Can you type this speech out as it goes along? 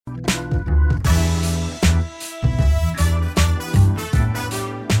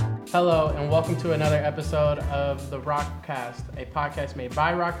Hello, and welcome to another episode of the Rockcast, a podcast made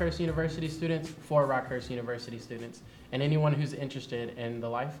by Rockhurst University students for Rockhurst University students, and anyone who's interested in the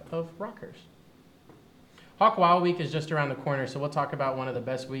life of Rockhurst. Hawk Wild Week is just around the corner, so we'll talk about one of the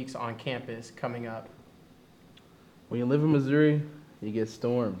best weeks on campus coming up. When you live in Missouri, you get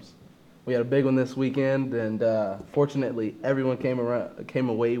storms. We had a big one this weekend, and fortunately, everyone came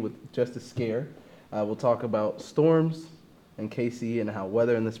away with just a scare. We'll talk about storms and KC and how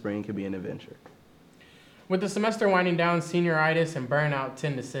weather in the spring can be an adventure. With the semester winding down, senioritis and burnout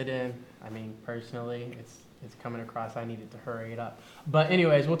tend to sit in. I mean, personally, it's coming across. I needed to hurry it up. But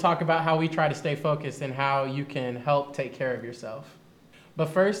anyways, we'll talk about how we try to stay focused and how you can help take care of yourself. But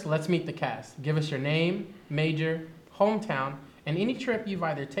first, let's meet the cast. Give us your name, major, hometown, and any trip you've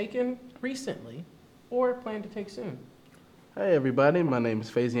either taken recently or plan to take soon. Hey everybody, my name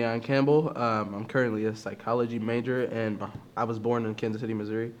is Fazion Campbell. I'm currently a psychology major, and I was born in Kansas City,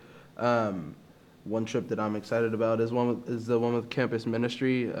 Missouri. One trip that I'm excited about is the one with campus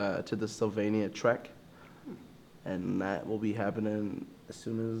ministry to the Sylvania Trek, and that will be happening as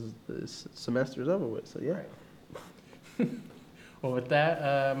soon as this semester is over with. So yeah. Right. Well, with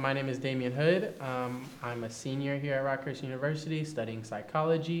that, my name is Damian Hood. I'm a senior here at Rockhurst University studying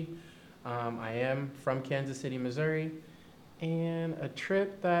psychology. I am from Kansas City, Missouri. And a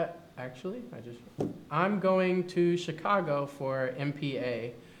trip that I'm going to Chicago for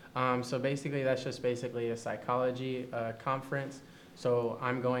MPA. So basically, that's just basically a psychology conference. So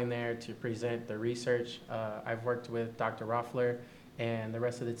I'm going there to present the research. I've worked with Dr. Roffler and the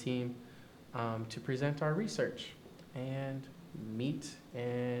rest of the team to present our research and meet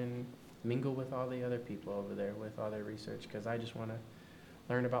and mingle with all the other people over there with all their research, because I just want to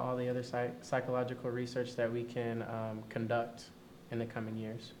learn about all the other psychological research that we can conduct in the coming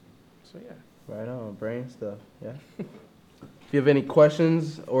years. So yeah. Right on, brain stuff, yeah. If you have any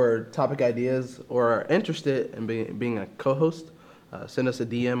questions or topic ideas or are interested in being a co-host, send us a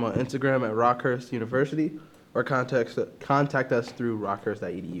DM on Instagram at Rockhurst University or contact us through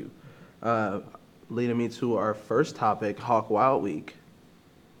rockhurst.edu. Leading me to our first topic, Hawk Wild Week.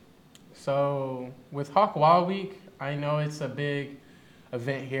 So with Hawk Wild Week, I know it's a big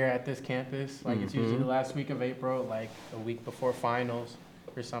event here at this campus. Like it's usually the last week of April, like a week before finals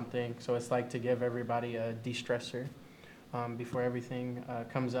or something. So it's like to give everybody a de-stressor before everything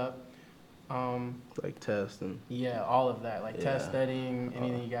comes up. Like tests and... Yeah, all of that. Like test studying,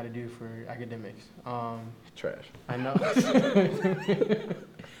 anything you got to do for academics. Trash. I know.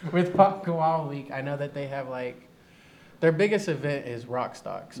 With Hawk Wild Week, I know that they have like... Their biggest event is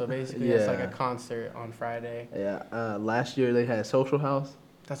Rockstock. So basically, it's like a concert on Friday. Yeah. Last year, they had Social House.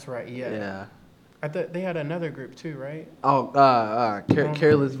 That's right, yeah. Yeah. I thought they had another group too, right? Oh,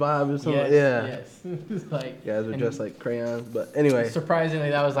 Careless Vibe or something. Yes. Like, guys are dressed like crayons. But anyway. Surprisingly,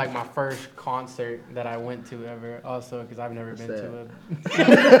 that was like my first concert that I went to ever. Also, because I've never been to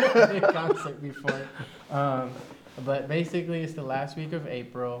a big concert before. But basically, it's the last week of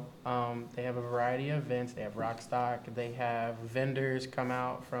April. They have a variety of events. They have Rockstock. They have vendors come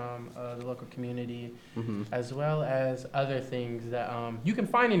out from the local community, as well as other things that you can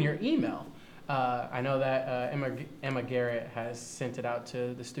find in your email. I know that Emma Garrett has sent it out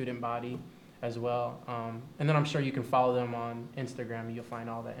to the student body as well. And then I'm sure you can follow them on Instagram. You'll find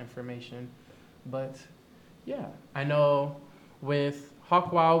all that information. But, yeah, I know with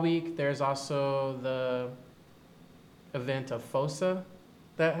Hawk Wild Week, there's also the event of FOSA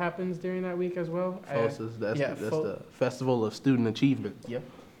that happens during that week as well. FOSA, that's the Festival of Student Achievement. Yep.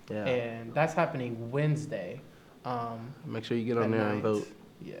 Yeah. And that's happening Wednesday. Make sure you get on there and vote.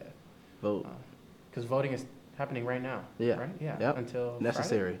 Yeah. Vote. Because voting is happening right now. Yeah. Right? Yeah. Yep. Until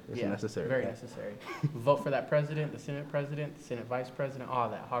necessary. Friday? It's necessary. Very necessary. Vote for that president, the Senate vice president, all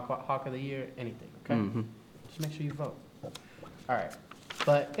that. Hawk of the year, anything. Okay. Just make sure you vote. All right.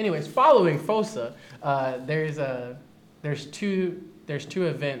 But anyways, following FOSA, there's two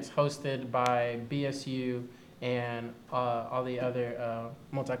events hosted by BSU and all the other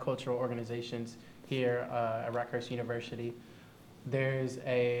multicultural organizations here at Rockhurst University. There's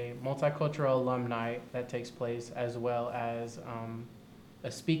a multicultural alumni that takes place, as well as a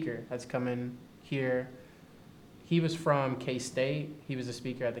speaker that's coming here. He was from K-State. He was a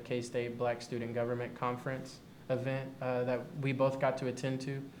speaker at the K-State Black Student Government Conference event that we both got to attend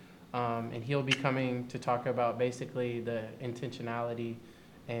to. And he'll be coming to talk about basically the intentionality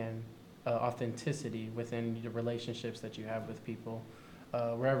and authenticity within the relationships that you have with people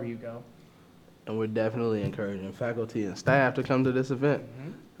wherever you go. And we're definitely encouraging faculty and staff to come to this event.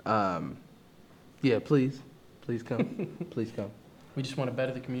 Yeah, please come. Please come. We just want to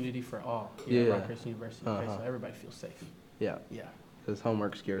better the community for all here at Rockhurst University, okay, so everybody feels safe. Yeah. Yeah. because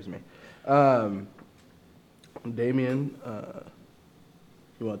homework scares me. Um, Damien,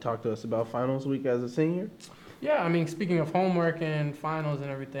 you want to talk to us about finals week as a senior? Yeah, I mean, speaking of homework and finals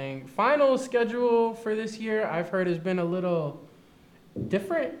and everything, finals schedule for this year I've heard has been a little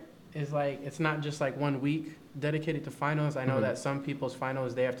different. Is like it's not just like 1 week dedicated to finals. I know Mhm. that some people's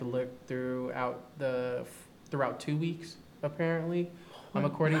finals they have to look throughout 2 weeks apparently,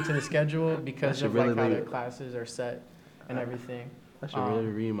 according to the schedule because should of like really how leave their it. classes are set and everything. I should really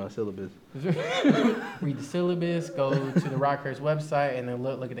read my syllabus. Read the syllabus, go to the Rockhurst website, and then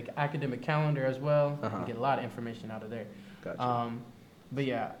look at the academic calendar as well. Uh-huh. And get a lot of information out of there. Gotcha. But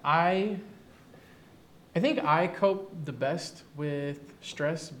yeah, I think I cope the best with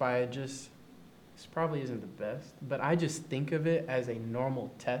stress by just, this probably isn't the best, but I just think of it as a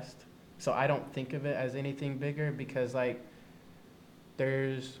normal test. So I don't think of it as anything bigger because like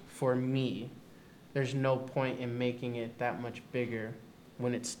for me, there's no point in making it that much bigger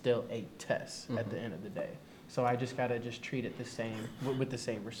when it's still a test at the end of the day. So I just gotta just treat it the same with the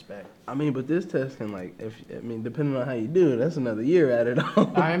same respect. I mean, but this test can depending on how you do, that's another year at it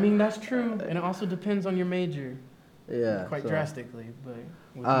all. I mean that's true, and it also depends on your major. Yeah. Quite so, drastically, but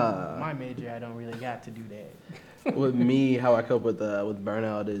with my major, I don't really got to do that. With me, how I cope with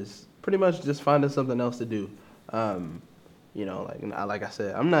burnout is pretty much just finding something else to do. Like I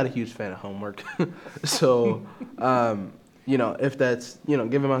said, I'm not a huge fan of homework, so if that's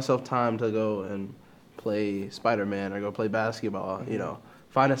giving myself time to go and play Spider-Man or go play basketball,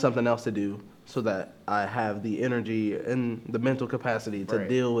 finding something else to do so that I have the energy and the mental capacity to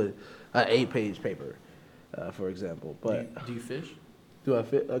deal with an 8-page paper, for example. But do you fish? do I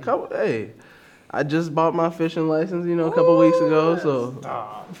fit a couple? Hey, I just bought my fishing license, a couple weeks ago, so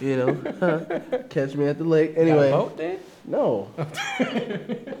catch me at the lake. Anyway, got a boat then? No,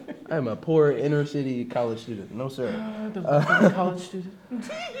 I'm a poor inner city college student. No sir. The college student.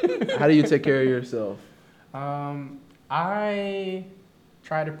 How do you take care of yourself? I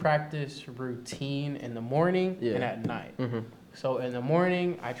try to practice routine in the morning and at night. Mm-hmm. So in the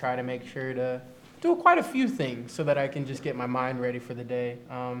morning, I try to make sure to do quite a few things so that I can just get my mind ready for the day.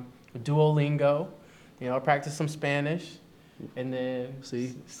 Duolingo, practice some Spanish, and then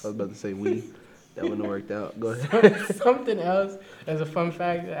See, I was about to say we. That wouldn't have worked out. Go ahead. Something else as a fun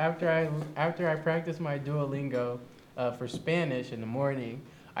fact, after I practice my Duolingo for Spanish in the morning,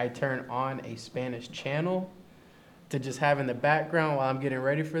 I turn on a Spanish channel to just have in the background while I'm getting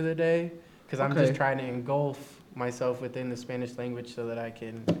ready for the day, because I'm just trying to engulf myself within the Spanish language so that I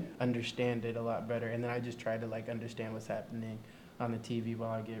can understand it a lot better. And then I just try to like understand what's happening on the TV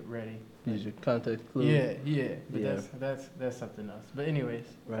while I get ready. Use your context clue. Yeah. But that's something else. But anyways,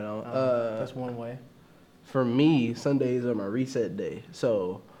 right on. that's one way. For me, Sundays are my reset day.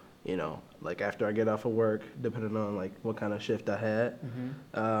 So, like after I get off of work, depending on like what kind of shift I had,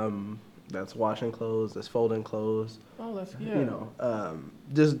 that's washing clothes, that's folding clothes. Oh, that's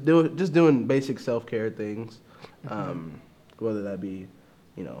just doing basic self-care things. Whether that be,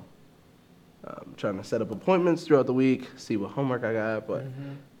 trying to set up appointments throughout the week, see what homework I got, but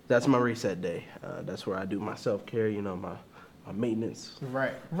that's my reset day. That's where I do my self-care, my maintenance.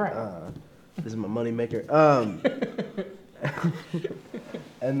 Right. This is my money maker.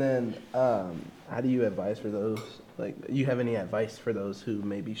 And then, how do you advise for those? Like, you have any advice for those who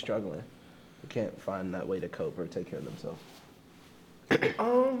may be struggling, who can't find that way to cope or take care of themselves? The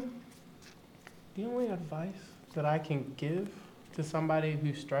only advice that I can give to somebody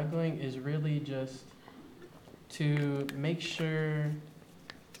who's struggling is really just to make sure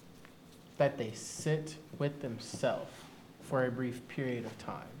that they sit with themselves for a brief period of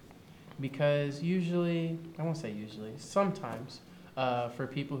time. Because sometimes for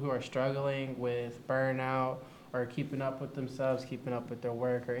people who are struggling with burnout or keeping up with themselves, keeping up with their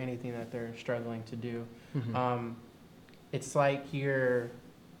work or anything that they're struggling to do, it's like you're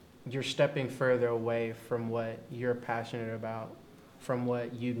stepping further away from what you're passionate about, from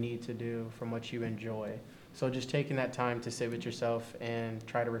what you need to do, from what you enjoy. So just taking that time to sit with yourself and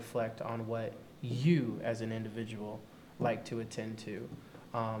try to reflect on what you as an individual like to attend to.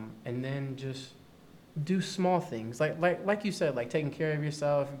 And then just do small things. Like you said, like taking care of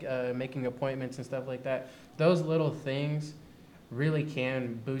yourself, making appointments and stuff like that. Those little things really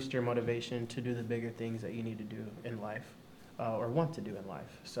can boost your motivation to do the bigger things that you need to do in life. Or want to do in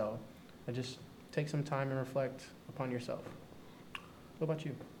life. So I just take some time and reflect upon yourself. What about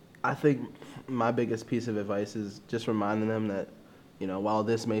you? I think my biggest piece of advice is just reminding them that, while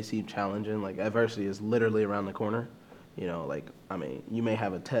this may seem challenging, like adversity is literally around the corner. You may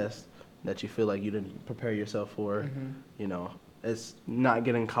have a test that you feel like you didn't prepare yourself for. It's not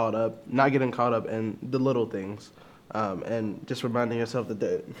getting caught up in the little things. and just reminding yourself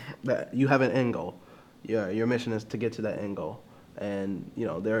that you have an end goal. Your mission is to get to that end goal, and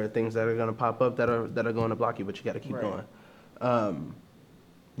there are things that are going to pop up that are going to block you, but you got to keep Right. going.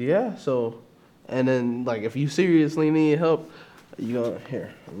 Yeah. So, and then like if you seriously need help, you go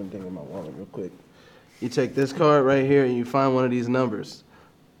here. Let me think of my wallet real quick. You take this card right here and you find one of these numbers,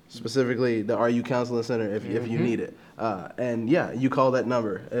 specifically the RU Counseling Center if you need it. And yeah, you call that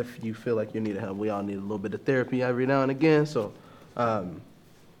number if you feel like you need help. We all need a little bit of therapy every now and again, so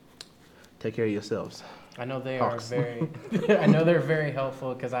take care of yourselves. I know they Hawks. are very. I know they're very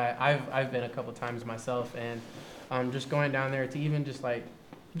helpful because I've been a couple times myself, and just going down there to even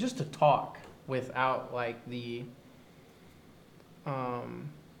just to talk without like the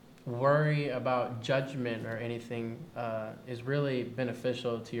worry about judgment or anything is really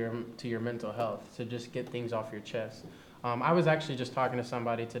beneficial to your mental health, to just get things off your chest. I was actually just talking to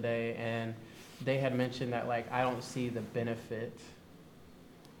somebody today, and they had mentioned that like I don't see the benefit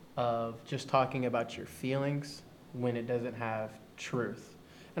of just talking about your feelings when it doesn't have truth.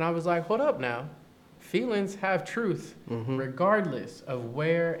 And I was like, hold up now. Feelings have truth regardless of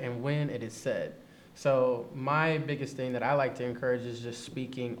where and when it is said. So my biggest thing that I like to encourage is just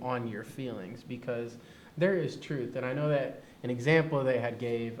speaking on your feelings, because there is truth. And I know that an example they had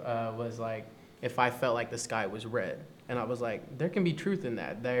gave was like, if I felt like the sky was red. And I was like, there can be truth in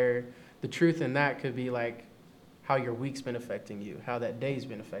that. The truth in that could be like how your week's been affecting you, how that day's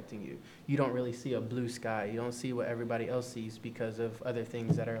been affecting you. You don't really see a blue sky. You don't see what everybody else sees because of other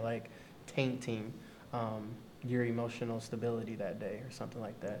things that are like tainting your emotional stability that day or something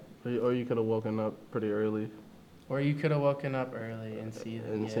like that. Or you could have woken up pretty early Or you could have woken up early and seen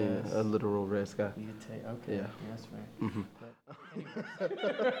a literal red sky. You could take, okay, Yeah. that's fair.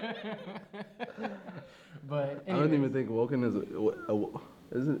 But I don't even think woken is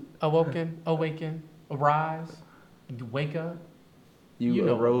it? awaken, arise, you wake up. You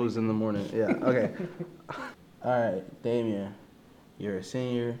know arose in the morning. Yeah. Okay. All right, Damien, you're a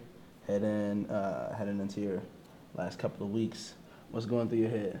senior, heading into your last couple of weeks. What's going through your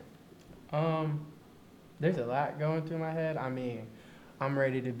head? There's a lot going through my head. I mean, I'm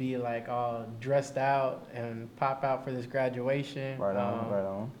ready to be like all dressed out and pop out for this graduation. Right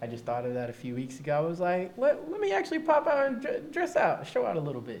on. I just thought of that a few weeks ago. I was like, let me actually pop out and dress out, show out a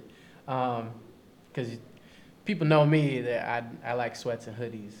little bit. Because people know me that I like sweats and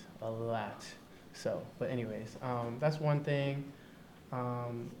hoodies a lot. So, but anyways, that's one thing.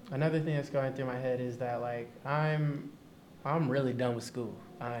 Another thing that's going through my head is that like I'm really done with school.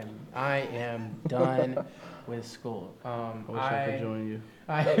 I am done with school. I wish I could join you.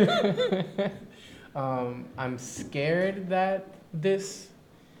 I'm scared that this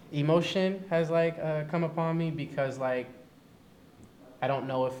emotion has like come upon me because like I don't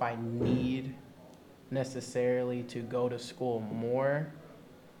know if I need necessarily to go to school more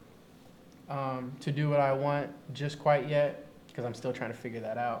to do what I want just quite yet, because I'm still trying to figure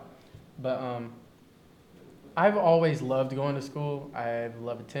that out. But I've always loved going to school. I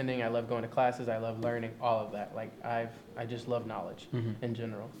love attending. I love going to classes. I love learning, all of that. Like I just love knowledge in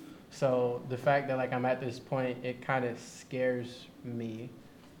general. So the fact that like I'm at this point, it kind of scares me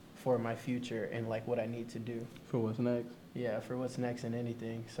for my future and like what I need to do. For what's next? Yeah, for what's next in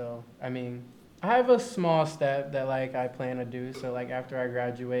anything. So I mean, I have a small step that like I plan to do. So like after I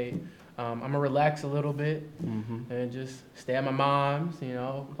graduate, I'm gonna relax a little bit and just stay at my mom's,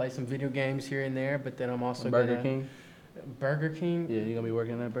 play some video games here and there. But then I'm also Burger King. Burger King. Yeah, you gonna be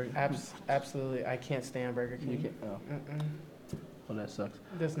working at Burger King? Absolutely, I can't stand Burger King. You can't. Oh. Well, that sucks.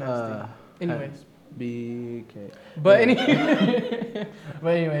 That's nasty. Anyways. BK. But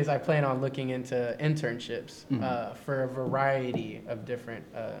anyways, I plan on looking into internships for a variety of different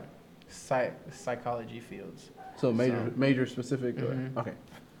psychology fields. So major specific. Okay.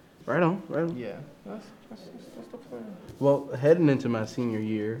 Right on. Yeah, that's the plan. Well, heading into my senior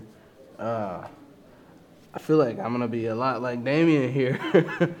year, I feel like I'm gonna be a lot like Damien here.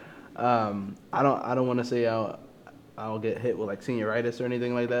 I don't want to say I'll get hit with like senioritis or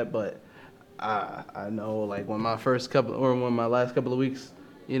anything like that, but I know like when my last couple of weeks,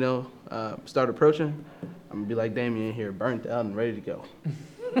 start approaching, I'm gonna be like Damien here, burnt out and ready to go.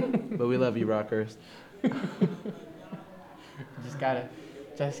 But we love you, Rockhurst.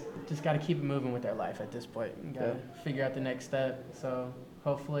 Just gotta keep it moving with their life at this point. You gotta figure out the next step. So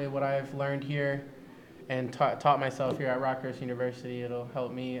hopefully what I've learned here and taught myself here at Rockhurst University, it'll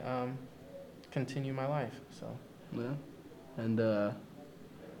help me continue my life. So yeah, and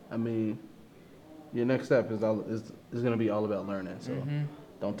I mean, your next step is gonna be all about learning. So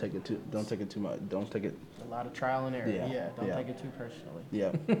don't take it too much. Don't take it. A lot of trial and error. Yeah, Don't take it too personally.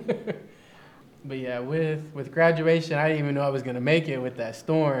 Yeah. But yeah, with graduation, I didn't even know I was gonna make it with that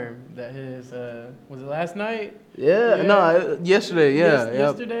storm. That is, was it last night? Yeah, Yeah. no, yesterday, yeah, yep.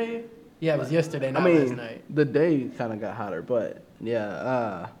 Yesterday. Yeah, it was yesterday, I not last mean, night. the day kind of got hotter, but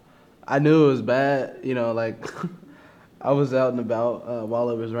yeah, I knew it was bad. You know, like I was out and about while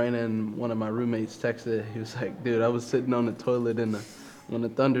it was raining. One of my roommates texted. He was like, "Dude, I was sitting on the toilet when the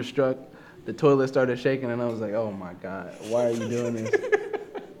thunder struck. The toilet started shaking, and I was like, oh my God, why are you doing this?"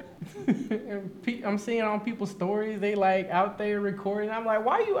 I'm seeing on people's stories, they like out there recording. I'm like,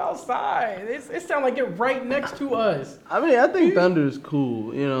 why are you outside? It sounds like it right next to us. I mean, I think thunder is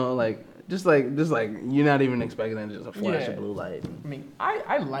cool. You know, like just like you're not even expecting it, just a flash of blue light. I mean,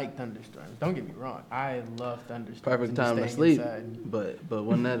 I like thunderstorms. Don't get me wrong. I love thunderstorms. Perfect and just time to staying sleep. inside. But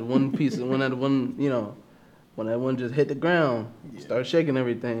when that one piece, when that one just hit the ground, start shaking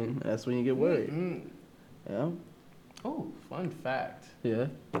everything, that's when you get worried. Mm-hmm. Yeah. Oh, fun fact. Yeah.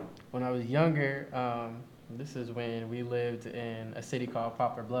 When I was younger, this is when we lived in a city called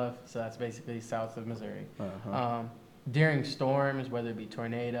Poplar Bluff, so that's basically south of Missouri. Uh-huh. During storms, whether it be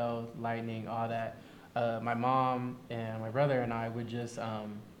tornado, lightning, all that, my mom and my brother and I would just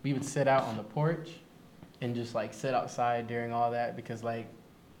we would sit out on the porch and just like sit outside during all that because like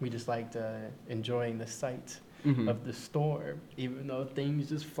we just liked enjoying the sight Mhm. of the storm, even though things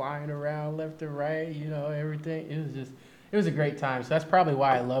just flying around left and right, everything. It was a great time. So that's probably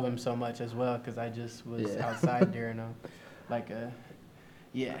why I love him so much as well, because I just was outside during them.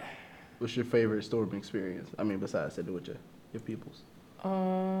 Yeah. What's your favorite storm experience? I mean, besides sitting with your peoples.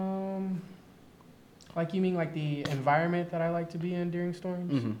 Like you mean like the environment that I like to be in during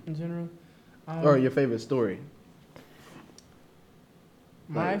storms Mhm. in general? Or your favorite story?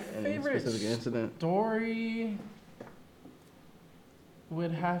 My Like, any favorite specific incident? story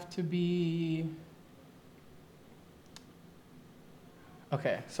would have to be.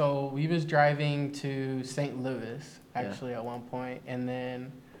 Okay, so we was driving to St. Louis actually at one point, and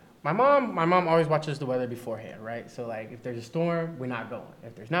then my mom always watches the weather beforehand, right? So like if there's a storm, we're not going.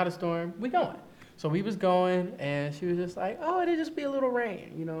 If there's not a storm, we going. So we was going, and she was just like, "Oh, it'll just be a little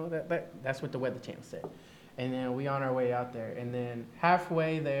rain," that's what the Weather Channel said. And then we on our way out there, and then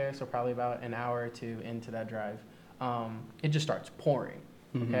halfway there, so probably about an hour or two into that drive, it just starts pouring.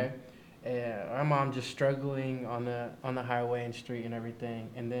 Okay, and my mom just struggling on the highway and street and everything,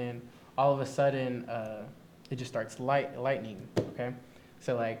 and then all of a sudden, it just starts lightning. Okay,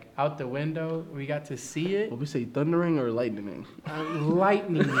 so like out the window, we got to see it. What we say, thundering or lightning?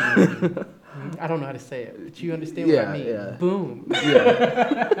 Lightning. I don't know how to say it, but you understand what I mean. Yeah. Boom.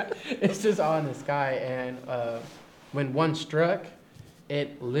 Yeah. It's just all in the sky, and when one struck,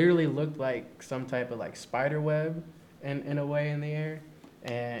 it literally looked like some type of like spider web in a way in the air,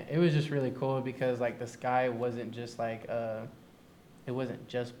 and it was just really cool because like the sky wasn't just like it wasn't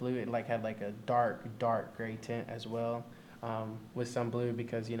just blue. It like had like a dark gray tint as well, with some blue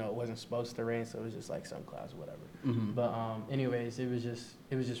because it wasn't supposed to rain, so it was just like some clouds or whatever. Mhm. But anyways, it was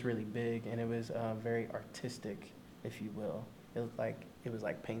just really big, and it was very artistic, if you will. It was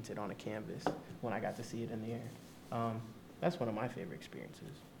like painted on a canvas when I got to see it in the air. That's one of my favorite experiences.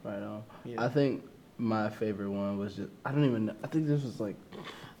 Right on. Yeah. I think my favorite one was I don't even know. I think this was like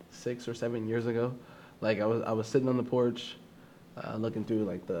 6 or 7 years ago. Like I was sitting on the porch, looking through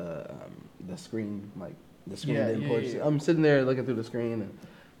like the screen, like the screen in the porch. Yeah. I'm sitting there looking through the screen, and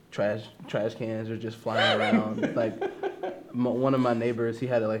trash cans are just flying around. Like one of my neighbors, he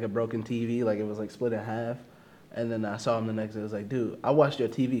had like a broken TV, like it was like split in half. And then I saw him the next day. I was like, "Dude, I watched your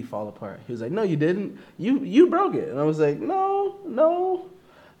TV fall apart." He was like, "No, you didn't. You broke it." And I was like, "No.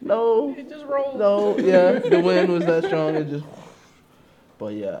 It just rolled. No, yeah, the wind was that strong. It just."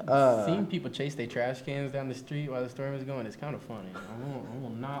 But yeah, Seeing people chase their trash cans down the street while the storm is going is kind of funny. I will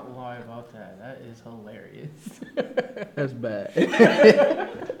not lie about that. That is hilarious. that's bad.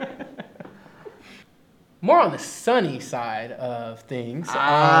 More on the sunny side of things.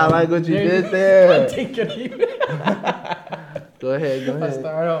 I like what you did there. Take it easy. Go ahead. Let's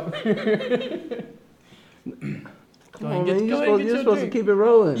start off. Come on, man. You're supposed to keep it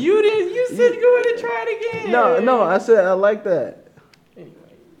rolling. You didn't. You said go ahead and try it again. No. I said I like that. Anyway,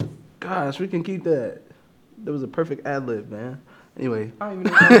 Gosh, we can keep that. That was a perfect ad lib, man. Anyway, I don't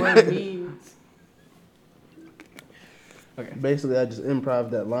even know what that word means. Okay. basically, I just improv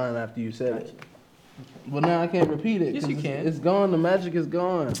that line after you said Gotcha. it. Well, now I can't repeat it. Yes, 'cause you can. It's gone. The magic is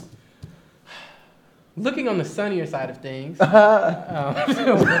gone. Looking on the sunnier side of things.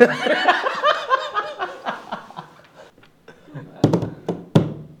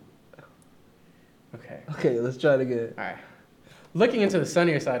 Okay. Okay, let's try it again. All right. Looking into the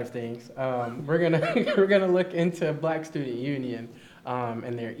sunnier side of things, we're gonna look into Black Student Union.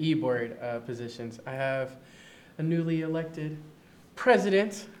 and their e-board positions. I have a newly elected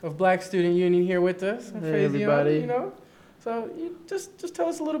president of Black Student Union here with us. Hey, everybody. You know, so you just tell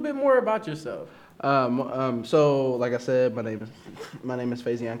us a little bit more about yourself. So like I said, my name is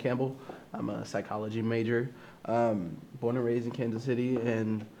Faison Campbell. I'm a psychology major, born and raised in Kansas City,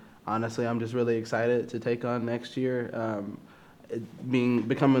 and honestly, I'm just really excited to take on next year.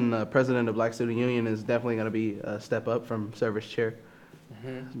 Becoming the president of Black Student Union is definitely going to be a step up from service chair.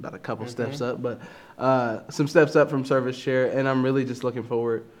 Mm-hmm. About a couple steps up, but some steps up from service chair, and I'm really just looking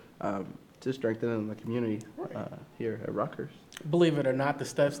forward to strengthening the community here at Rockhurst. Believe it or not, the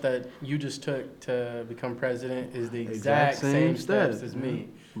steps that you just took to become president is the exact same steps as me.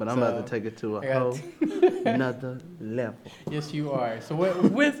 But I'm about to take it to a whole another level. Yes, you are. So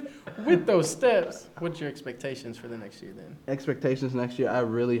with those steps, what's your expectations for the next year then? Expectations next year, I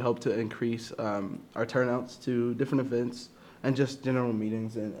really hope to increase our turnouts to different events and just general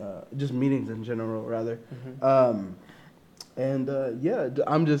meetings and just meetings in general rather. Mm-hmm.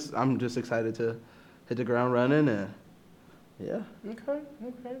 I'm just excited to hit the ground running and Okay.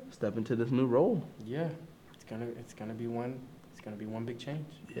 step into this new role. Yeah, it's gonna be one big change.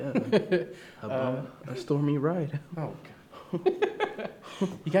 Yeah, a stormy ride. Oh God.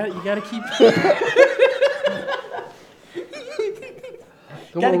 you gotta keep.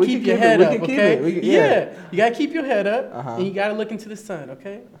 Come gotta on, we keep can your keep head it. up, We can keep okay? it. Yeah, you gotta keep your head up, Uh-huh. and you gotta look into the sun,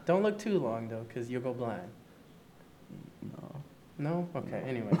 okay? Don't look too long though, cause you'll go blind. No? Okay.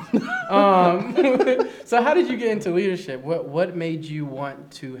 Anyways, so how did you get into leadership? What made you want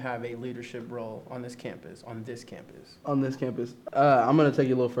to have a leadership role on this campus? On this campus, I'm gonna take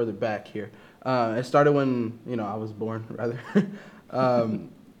you a little further back here. It started when I was born, rather.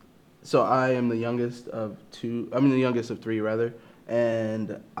 So I am the youngest of two. I'm the youngest of three, rather,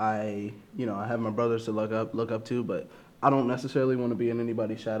 and I have my brothers to look up to, but I don't necessarily want to be in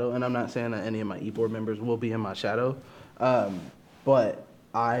anybody's shadow. And I'm not saying that any of my e-board members will be in my shadow. But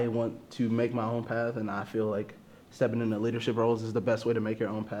I want to make my own path, and I feel like stepping into leadership roles is the best way to make your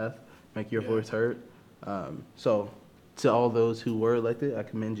own path, make your voice heard. So to all those who were elected, I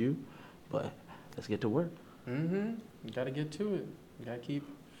commend you, but let's get to work. You gotta get to it. You gotta keep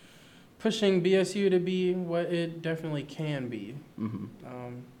pushing BSU to be what it definitely can be.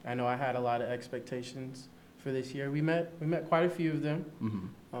 I know I had a lot of expectations for this year. We met quite a few of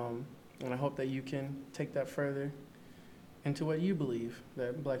them, and I hope that you can take that further into what you believe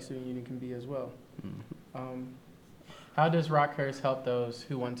that Black Student Union can be as well. How does Rockhurst help those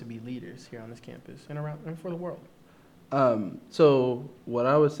who want to be leaders here on this campus and around and for the world? So what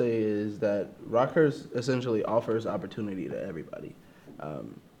I would say is that Rockhurst essentially offers opportunity to everybody,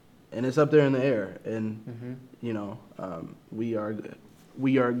 and it's up there in the air. And we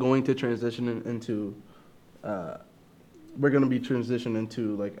are going to transition into we're going to be transitioned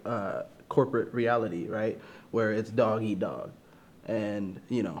into like corporate reality, right? Where it's dog eat dog. And,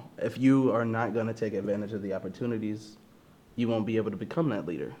 if you are not going to take advantage of the opportunities, you won't be able to become that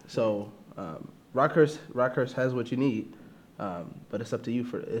leader. So Rockhurst has what you need, but it's up to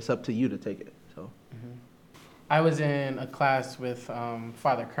you to take it. So I was in a class with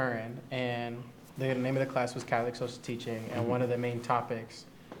Father Curran, and the name of the class was Catholic Social Teaching, and one of the main topics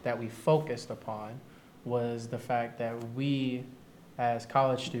that we focused upon was the fact that we, as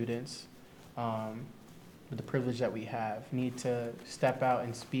college students, with the privilege that we have, need to step out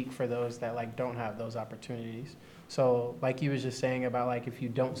and speak for those that don't have those opportunities. So like you was just saying about if you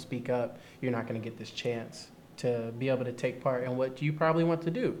don't speak up, you're not going to get this chance to be able to take part in what you probably want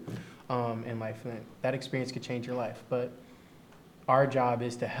to do in life. And that experience could change your life. But our job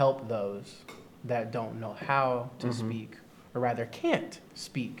is to help those that don't know how to speak, or rather can't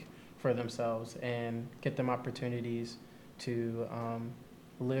speak for themselves, and get them opportunities to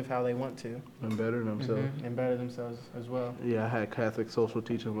live how they want to. And better themselves. And better themselves as well. Yeah, I had Catholic social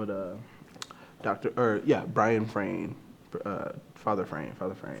teaching with Brian Frayne, Father Frayne.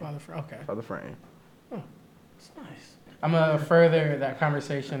 Okay. Father Frayne. Oh, that's nice. I'm going to further that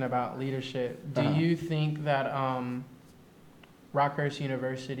conversation about leadership. Do you think that Rockhurst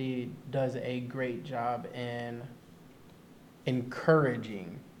University does a great job in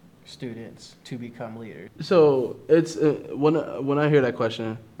encouraging students to become leaders? So it's when I hear that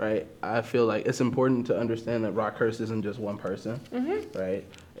question, right, I feel like it's important to understand that Rockhurst isn't just one person, right?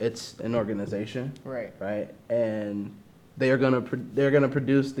 It's an organization, right? And they're gonna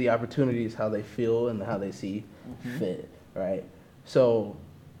produce the opportunities how they feel and how they see fit, right? So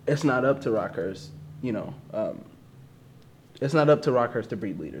it's not up to Rockhurst, it's not up to Rockhurst to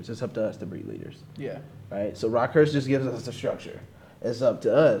breed leaders. It's up to us to breed leaders. Yeah. Right. So Rockhurst just gives us the structure. It's up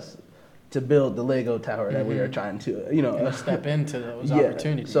to us to build the Lego tower that we are Mhm. trying to, And step into those Yeah,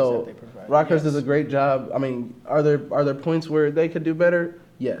 opportunities so that they provide. Rockhurst does a Yes. great job. I mean, are there points where they could do better?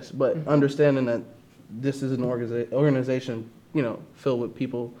 Yes, but Mhm. understanding that this is an organization, filled with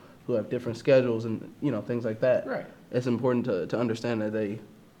people who have different schedules and things like that. Right. It's important to understand that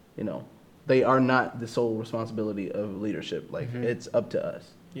they are not the sole responsibility of leadership. Like Mhm. it's up to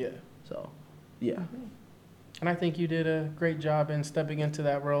us. Yeah. So, yeah. And I think you did a great job in stepping into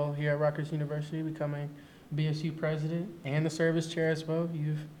that role here at Rutgers University, becoming BSU president and the service chair as well.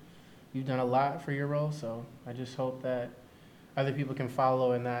 You've done a lot for your role, so I just hope that other people can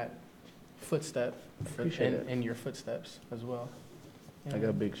follow in that footstep, Appreciate it. in your footsteps as well. I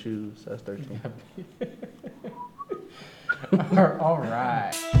got big shoes. That's 13. All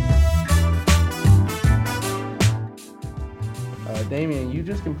right. Damien, you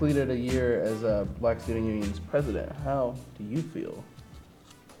just completed a year as a Black Student Union's president. How do you feel?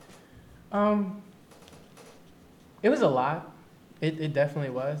 It was a lot. It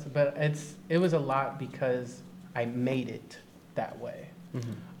definitely was, but it was a lot because I made it that way.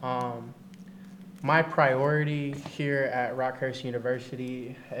 My priority here at Rockhurst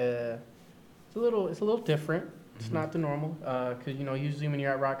University, it's a little different. It's not the normal, because usually when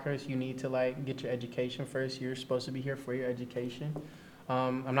you're at Rockhurst, you need to like get your education first. You're supposed to be here for your education.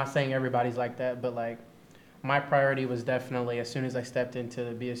 I'm not saying everybody's like that, but like my priority was definitely as soon as I stepped into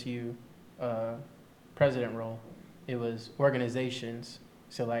the BSU president role, it was organizations.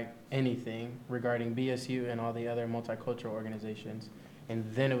 So like anything regarding BSU and all the other multicultural organizations,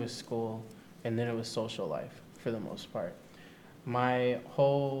 and then it was school, and then it was social life for the most part. My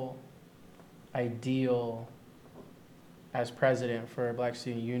whole ideal as president for Black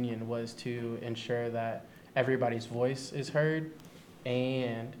Student Union was to ensure that everybody's voice is heard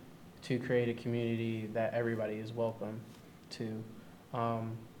and to create a community that everybody is welcome to.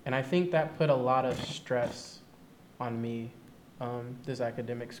 And I think that put a lot of stress on me this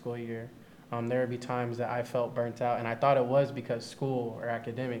academic school year. There would be times that I felt burnt out, and I thought it was because school or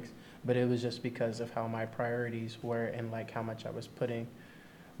academics, but it was just because of how my priorities were and like how much I was putting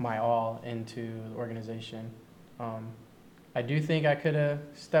my all into the organization. I do think I could have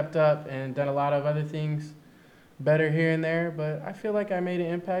stepped up and done a lot of other things better here and there, but I feel like I made an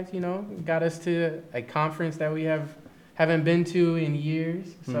impact, got us to a conference that we haven't been to in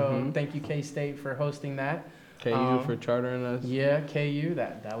years. So thank you, K-State, for hosting that. KU for chartering us. Yeah, KU,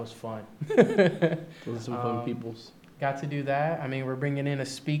 that was fun. Those are some fun peoples. Got to do that. I mean, we're bringing in a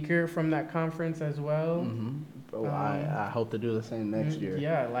speaker from that conference as well. Oh, I hope to do the same next year.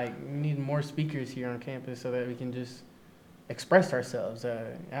 Yeah, like we need more speakers here on campus so that we can just express ourselves,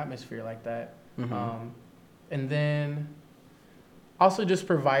 atmosphere like that. And then also just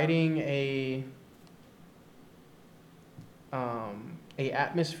providing a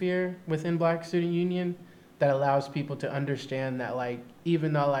atmosphere within Black Student Union that allows people to understand that like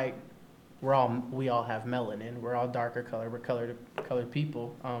even though like we all have melanin, we're all darker color, we're colored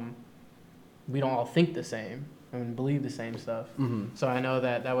people, we don't all think the same and believe the same stuff. So I know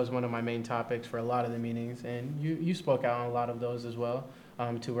that was one of my main topics for a lot of the meetings, and you spoke out on a lot of those as well,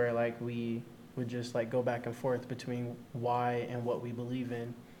 to where like we would just like go back and forth between why and what we believe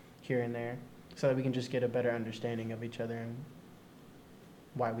in here and there, so that we can just get a better understanding of each other and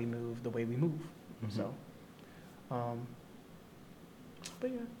why we move the way we move. So,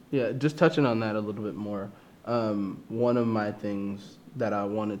 but yeah. Yeah, just touching on that a little bit more. One of my things that I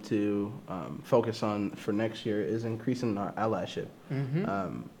wanted to focus on for next year is increasing our allyship.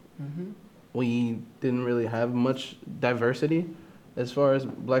 We didn't really have much diversity as far as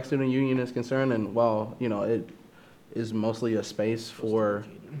Black Student Union is concerned, and while it is mostly a space for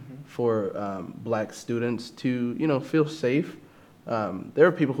Black students to feel safe, there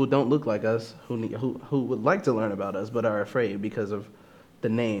are people who don't look like us who would like to learn about us but are afraid because of the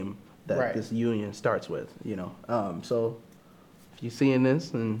name that this union starts with. So if you're seeing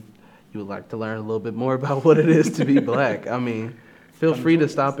this and you would like to learn a little bit more about what it is to be Black, I mean, feel free to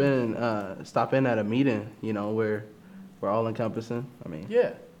stop in at a meeting, where we're all encompassing. I mean,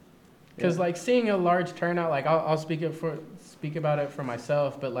 because like seeing a large turnout, like I'll speak about it for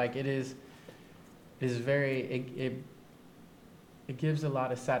myself, but like it is very it gives a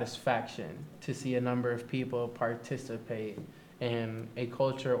lot of satisfaction to see a number of people participate in a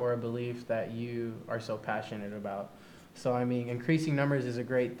culture or a belief that you are so passionate about. So I mean, increasing numbers is a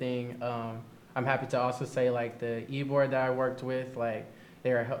great thing. I'm happy to also say like the e-board that I worked with, like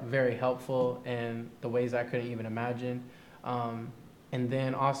they are very helpful in the ways I couldn't even imagine. And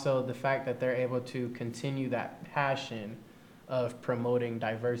then also the fact that they're able to continue that passion of promoting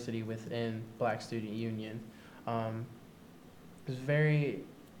diversity within Black Student Union is very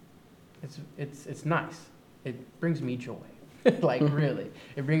it's nice. It brings me joy. Like really,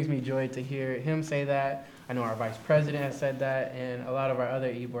 it brings me joy to hear him say that. I know our vice president has said that, and a lot of our other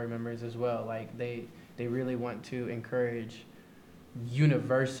e-board members as well. Like they really want to encourage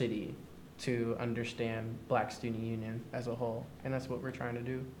university to understand Black Student Union as a whole, and that's what we're trying to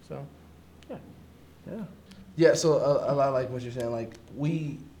do. So, yeah. Yeah. Yeah, so a lot like what you're saying, like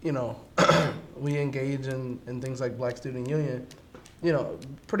we, we engage in things like Black Student Union,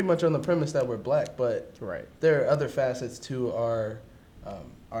 pretty much on the premise that we're Black, but Right. there are other facets to our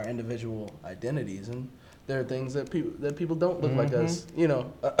individual identities, and there are things that people don't look like us,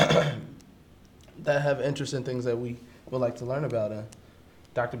 that have interest in things that we would like to learn about. And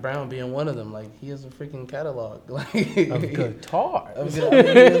Dr. Brown being one of them, like he has a freaking catalog, like Of guitar. he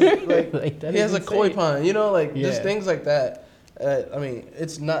has a koi pond, just things like that.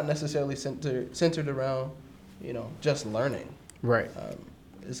 It's not necessarily centered around, just learning. Right.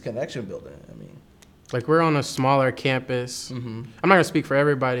 It's connection building. Like we're on a smaller campus. Mm-hmm. I'm not gonna speak for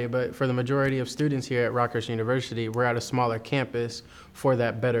everybody, but for the majority of students here at Rockhurst University, we're at a smaller campus for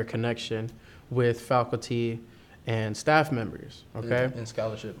that better connection with faculty and staff members. Okay. And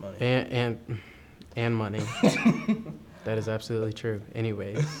scholarship money. And money. That is absolutely true.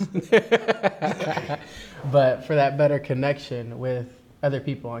 Anyways. But for that better connection with other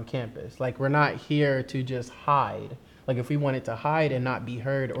people on campus. Like we're not here to just hide. Like if we wanted to hide and not be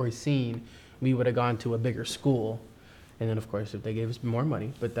heard or seen, we would have gone to a bigger school. And then of course, if they gave us more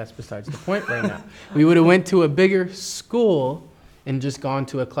money, but that's besides the point right now. We would have went to a bigger school and just gone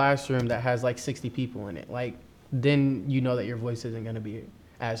to a classroom that has like 60 people in it. Like then you know that your voice isn't going to be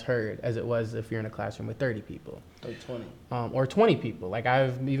as heard as it was if you're in a classroom with 30 people. Like 20. Or 20 people. Like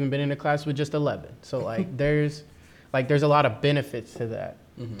I've even been in a class with just 11. So like there's a lot of benefits to that,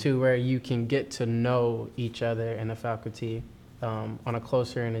 to where you can get to know each other and the faculty on a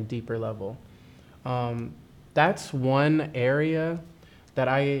closer and a deeper level. That's one area that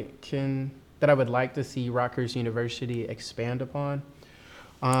I would like to see Rockhurst University expand upon.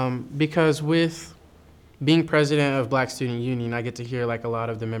 Because with being president of Black Student Union, I get to hear like a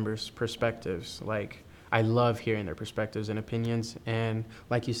lot of the members' perspectives. Like I love hearing their perspectives and opinions, and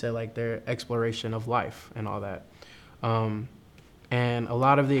like you said, like their exploration of life and all that. And a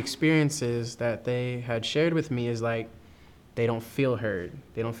lot of the experiences that they had shared with me is like they don't feel heard.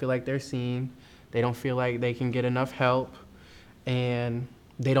 They don't feel like they're seen. They don't feel like they can get enough help, and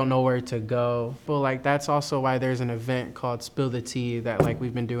they don't know where to go. But like that's also why there's an event called Spill the Tea that like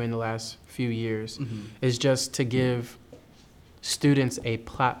we've been doing the last few years, is just to give students a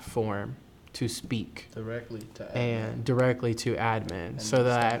platform to speak Directly to admin. and directly to admin, And so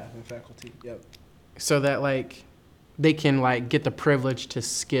that staff and faculty. Yep. so that like they can like get the privilege to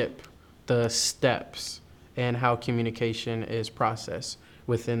skip the steps and how communication is processed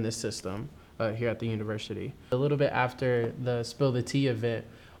within the system here at the university. A little bit after the Spill the Tea event,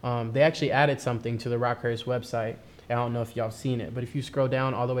 they actually added something to the Rockhurst website. I don't know if y'all seen it, but if you scroll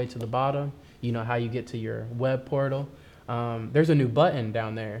down all the way to the bottom, you know how you get to your web portal. There's a new button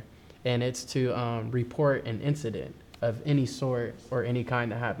down there, and it's to report an incident of any sort or any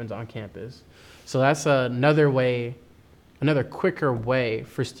kind that happens on campus. So that's another quicker way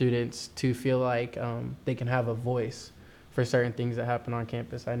for students to feel like they can have a voice for certain things that happen on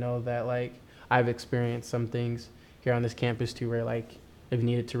campus. I know that like I've experienced some things here on this campus too, where like I've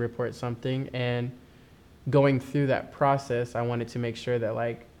needed to report something, and going through that process, I wanted to make sure that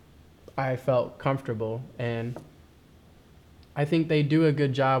like I felt comfortable, and I think they do a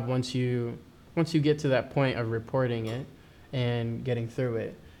good job once you get to that point of reporting it and getting through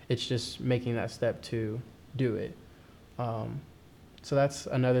it. It's just making that step to do it. So that's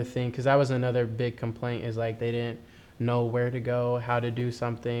another thing, because that was another big complaint, is like they didn't know where to go, how to do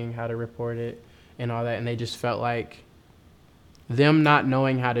something, how to report it, and all that, and they just felt like them not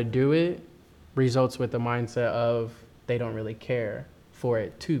knowing how to do it results with the mindset of they don't really care for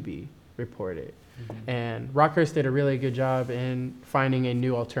it to be reported. And Rockhurst did a really good job in finding a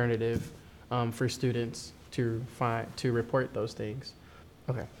new alternative for students to report those things.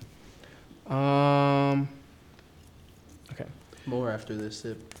 Okay. Okay. More after this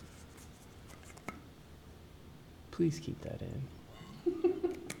sip. Please keep that in.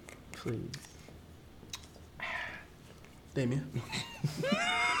 Please. Damien.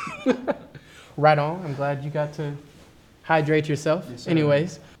 Right on. I'm glad you got to hydrate yourself. Yes, sir.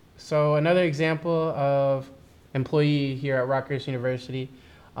 Anyways, so another example of employee here at Rockhurst University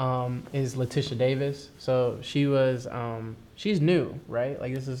is Letitia Davis. So she's new, right?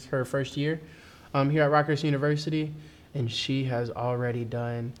 Like this is her first year here at Rockhurst University, and she has already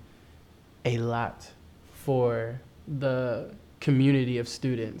done a lot for the community of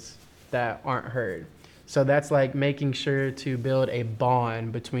students that aren't heard. So that's like making sure to build a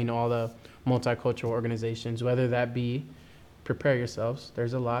bond between all the multicultural organizations, whether that be, prepare yourselves,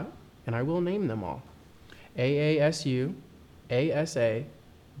 there's a lot, and I will name them all. AASU, ASA,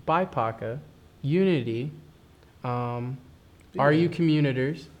 BIPOCA, Unity, RU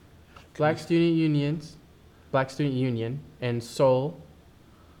Communitors, Black Student Union, and Soul.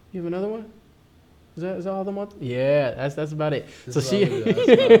 You have another one? Is that all the month? Yeah, that's about it. So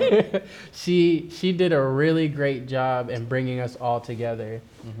she did a really great job in bringing us all together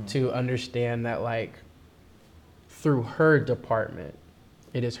to understand that, like, through her department,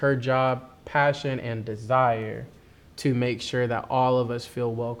 it is her job, passion, and desire to make sure that all of us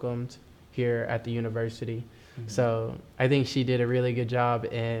feel welcomed here at the university. So I think she did a really good job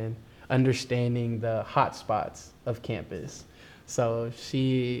in understanding the hot spots of campus. So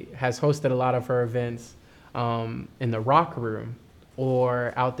she has hosted a lot of her events in the Rock Room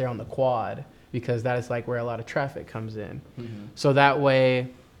or out there on the quad, because that is like where a lot of traffic comes in. So that way,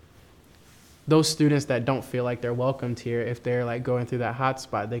 those students that don't feel like they're welcomed here, if they're like going through that hot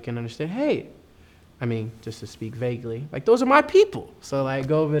spot, they can understand, hey, I mean, just to speak vaguely, like, those are my people. So like,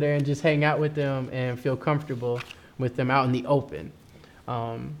 go over there and just hang out with them and feel comfortable with them out in the open.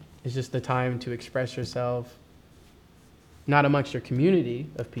 It's just the time to express yourself, not amongst your community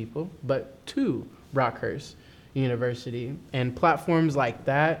of people, but to Rockhurst University. And platforms like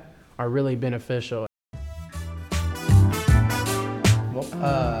that are really beneficial.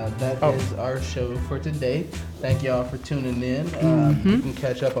 Well, that is our show for today. Thank y'all for tuning in. You can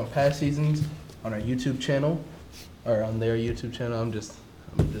catch up on past seasons on our YouTube channel, or on their YouTube channel. I'm just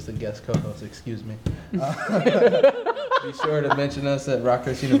a guest co-host, excuse me. Be sure to mention us at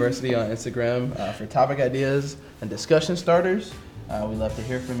Rockhurst University on Instagram for topic ideas and discussion starters. We love to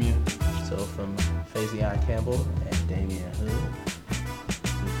hear from you. So from Faison Campbell and Damian Hood,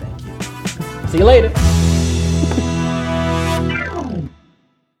 we thank you. See you later.